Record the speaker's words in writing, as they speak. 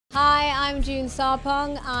Hi, I'm June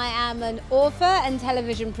Sarpong. I am an author and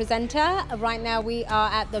television presenter. Right now we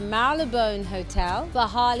are at the Marylebone Hotel for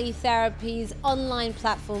Harley Therapy's online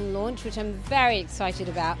platform launch, which I'm very excited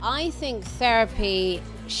about. I think therapy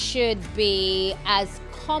should be as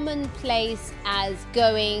commonplace as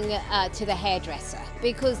going to the hairdresser,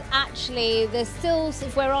 because actually there's still,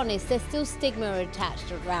 if we're honest, there's still stigma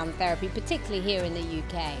attached around therapy, particularly here in the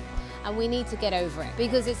UK. And we need to get over it,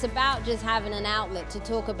 because it's about just having an outlet to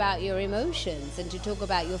talk about your emotions and to talk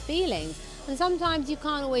about your feelings. And sometimes you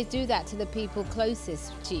can't always do that to the people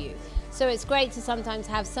closest to you. So it's great to sometimes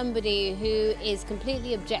have somebody who is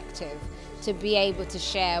completely objective to be able to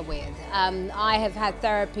share with. I have had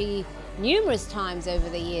therapy numerous times over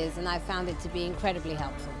the years, and I found it to be incredibly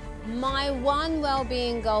helpful. My one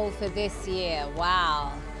well-being goal for this year,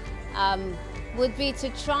 wow, would be to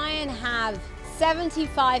try and have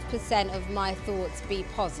 75% of my thoughts be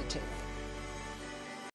positive.